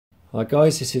Hi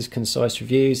guys, this is Concise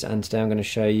Reviews, and today I'm going to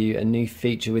show you a new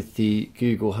feature with the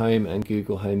Google Home and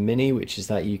Google Home Mini, which is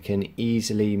that you can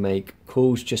easily make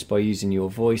calls just by using your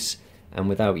voice and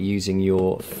without using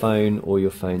your phone or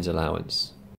your phone's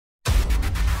allowance.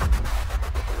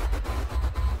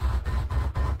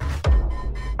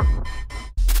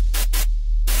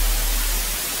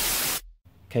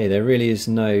 Okay, there really is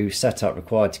no setup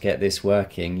required to get this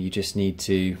working. You just need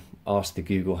to ask the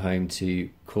Google Home to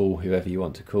call whoever you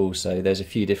want to call. So there's a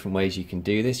few different ways you can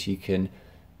do this. You can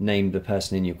name the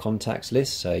person in your contacts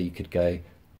list, so you could go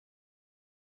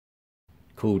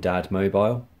call Dad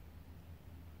mobile.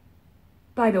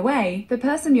 By the way, the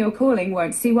person you're calling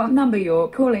won't see what number you're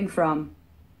calling from.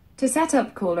 To set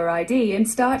up caller ID and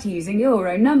start using your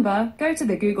own number, go to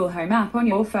the Google Home app on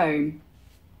your phone.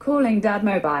 Calling Dad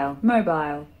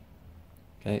mobile.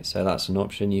 Okay, so that's an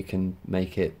option. You can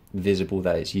make it visible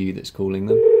that it's you that's calling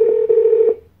them.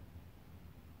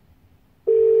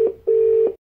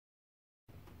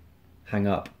 Hang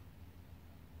up.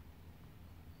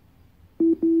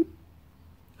 And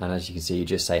as you can see, you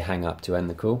just say hang up to end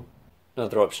the call.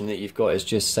 Another option that you've got is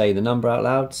just say the number out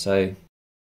loud. So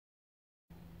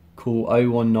call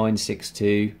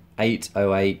 01962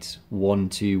 808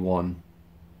 121.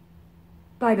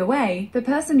 By the way, the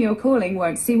person you're calling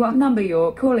won't see what number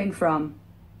you're calling from.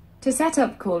 To set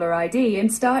up caller ID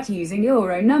and start using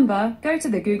your own number, go to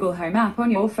the Google Home app on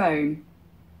your phone.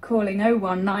 Calling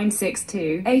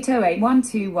 01962 808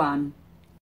 121.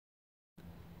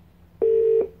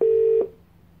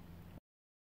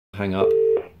 Hang up.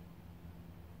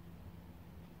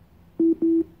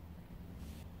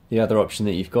 The other option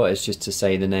that you've got is just to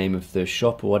say the name of the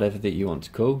shop or whatever that you want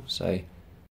to call. So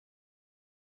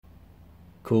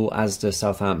call Asda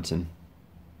Southampton.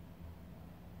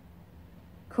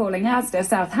 Calling Asda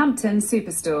Southampton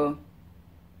Superstore.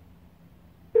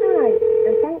 Hi,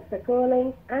 and thanks for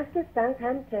calling Asda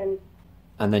Southampton.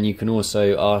 And then you can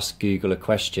also ask Google a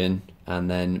question and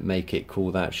then make it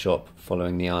call that shop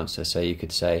following the answer. So you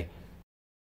could say,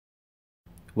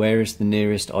 where is the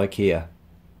nearest IKEA?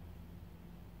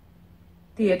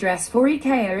 The address for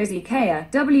IKEA is IKEA,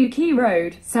 W Key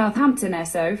Road, Southampton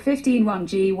SO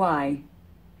 151GY.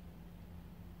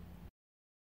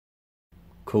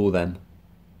 Call them.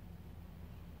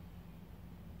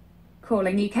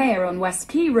 Calling IKEA on West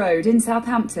Key Road in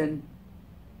Southampton.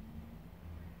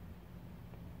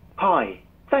 Hi,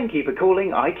 thank you for calling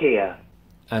IKEA.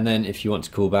 And then if you want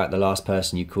to call back the last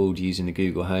person you called using the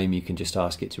Google Home, you can just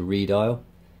ask it to redial.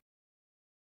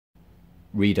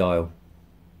 Redial.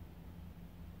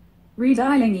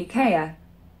 Redialing IKEA.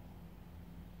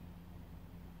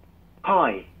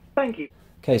 Hi, thank you.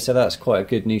 Okay, so that's quite a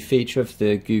good new feature of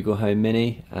the Google Home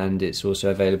Mini, and it's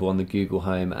also available on the Google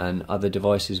Home and other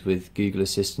devices with Google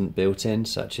Assistant built in,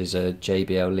 such as a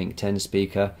JBL Link 10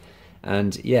 speaker.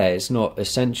 And yeah, it's not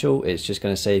essential, it's just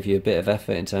going to save you a bit of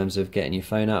effort in terms of getting your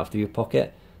phone out of your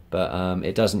pocket, but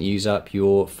it doesn't use up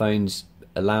your phone's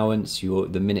allowance,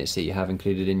 the minutes that you have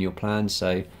included in your plan,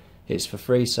 so it's for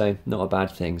free, so not a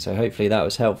bad thing. So hopefully that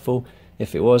was helpful.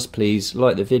 If it was, please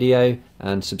like the video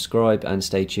and subscribe and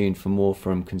stay tuned for more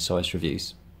from Concise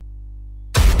Reviews.